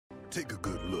Take a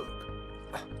good look.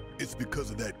 It's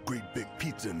because of that great big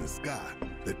pizza in the sky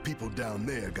that people down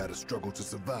there gotta struggle to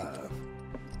survive.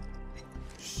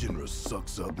 Shinra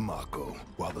sucks up Mako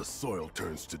while the soil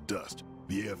turns to dust.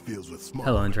 The air fills with smoke.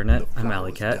 Hello Internet, I'm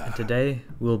Alleycat, and today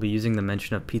we'll be using the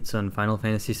mention of pizza in Final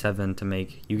Fantasy VII to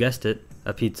make, you guessed it,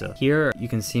 a pizza. Here you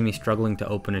can see me struggling to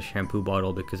open a shampoo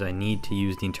bottle because I need to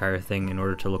use the entire thing in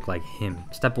order to look like him.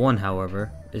 Step 1,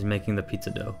 however, is making the pizza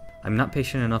dough. I'm not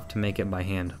patient enough to make it by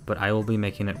hand, but I will be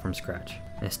making it from scratch.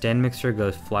 In a stand mixer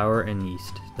goes flour and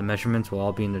yeast. The measurements will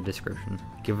all be in the description.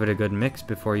 Give it a good mix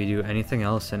before you do anything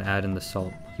else and add in the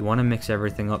salt. You want to mix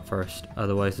everything up first,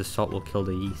 otherwise the salt will kill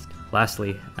the yeast.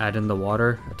 Lastly, add in the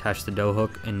water, attach the dough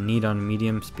hook, and knead on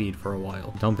medium speed for a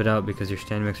while. Dump it out because your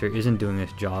stand mixer isn't doing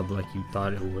its job like you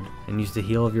thought it would, and use the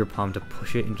heel of your palm to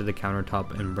push it into the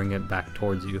countertop and bring it back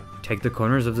towards you. Take the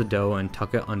corners of the dough and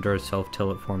tuck it under itself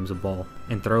till it forms a ball,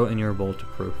 and throw it in your bowl to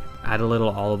proof. Add a little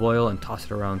olive oil and toss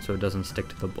it around so it doesn't stick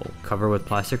to the bowl. Cover with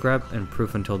plastic wrap and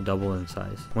proof until double in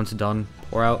size. Once done,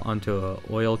 pour out onto a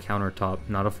oil countertop,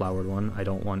 not a floured one. I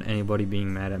don't want anybody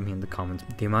being mad at me in the comments.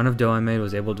 The amount of dough I made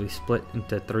was able to be split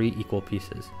into 3 equal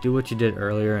pieces. Do what you did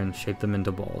earlier and shape them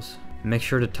into balls. Make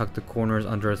sure to tuck the corners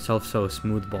under itself so a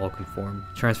smooth ball can form.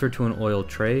 Transfer to an oil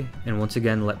tray and once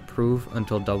again let proof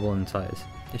until double in size.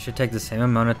 It should take the same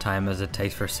amount of time as it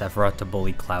takes for Sephiroth to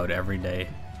bully Cloud every day,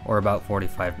 or about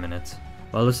 45 minutes.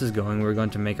 While this is going, we're going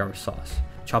to make our sauce.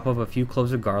 Chop up a few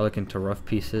cloves of garlic into rough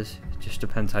pieces. It just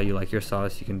depends how you like your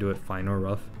sauce, you can do it fine or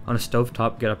rough. On a stove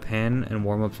top, get a pan and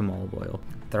warm up some olive oil.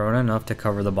 Throw in enough to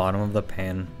cover the bottom of the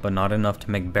pan, but not enough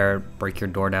to make Barrett break your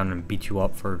door down and beat you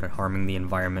up for harming the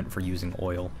environment for using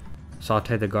oil.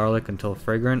 Saute the garlic until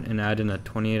fragrant and add in a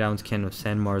 28-ounce can of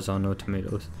San Marzano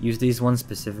tomatoes. Use these ones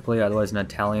specifically, otherwise an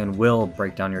Italian will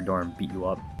break down your door and beat you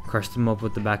up. Crush them up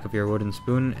with the back of your wooden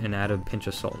spoon and add a pinch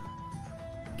of salt.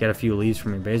 Get a few leaves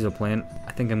from your basil plant,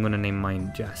 I think I'm going to name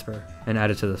mine Jasper, and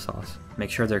add it to the sauce. Make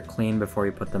sure they're clean before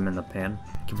you put them in the pan.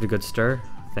 Give it a good stir,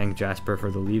 thank Jasper for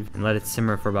the leaves, and let it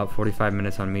simmer for about 45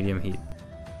 minutes on medium heat.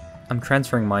 I'm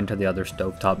transferring mine to the other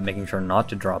stovetop, making sure not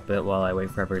to drop it while I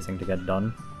wait for everything to get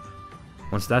done.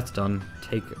 Once that's done,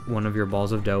 take one of your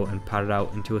balls of dough and pat it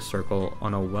out into a circle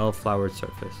on a well-floured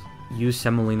surface. Use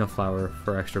semolina flour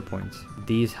for extra points.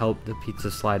 These help the pizza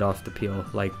slide off the peel,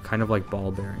 kind of like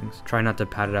ball bearings. Try not to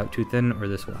pat it out too thin or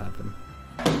this will happen.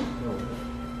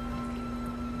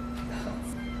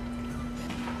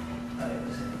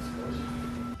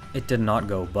 It did not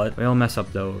go, but we all mess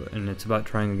up though, and it's about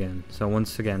trying again. So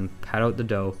once again, pat out the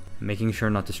dough, making sure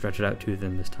not to stretch it out too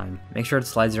thin this time. Make sure it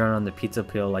slides around on the pizza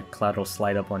peel like Cloud will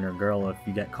slide up on your girl if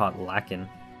you get caught lacking.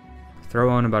 Throw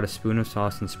on about a spoon of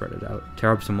sauce and spread it out.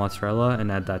 Tear up some mozzarella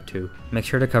and add that too. Make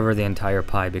sure to cover the entire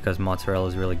pie because mozzarella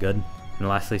is really good. And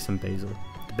lastly, some basil.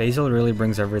 The basil really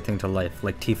brings everything to life,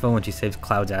 like Tifa when she saves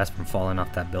Cloud's ass from falling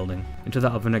off that building. Into the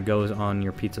oven it goes on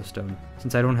your pizza stone.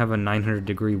 Since I don't have a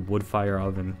 900-degree wood fire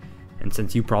oven, and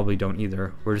since you probably don't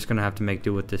either, we're just gonna have to make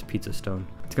do with this pizza stone.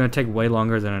 It's gonna take way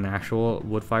longer than an actual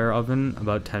wood fire oven,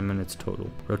 about 10 minutes total.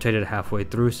 Rotate it halfway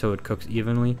through so it cooks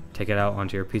evenly, take it out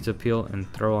onto your pizza peel,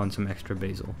 and throw on some extra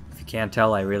basil. If you can't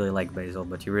tell, I really like basil,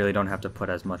 but you really don't have to put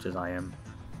as much as I am.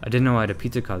 I didn't know I had a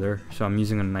pizza cutter, so I'm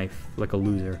using a knife, like a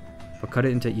loser. But cut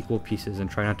it into equal pieces and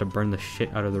try not to burn the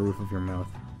shit out of the roof of your mouth.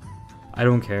 I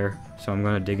don't care, so I'm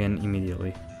gonna dig in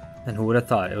immediately. And who would have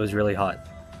thought it was really hot?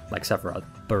 Like Sephiroth.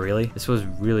 But really, this was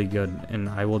really good, and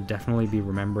I will definitely be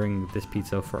remembering this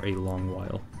pizza for a long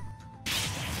while.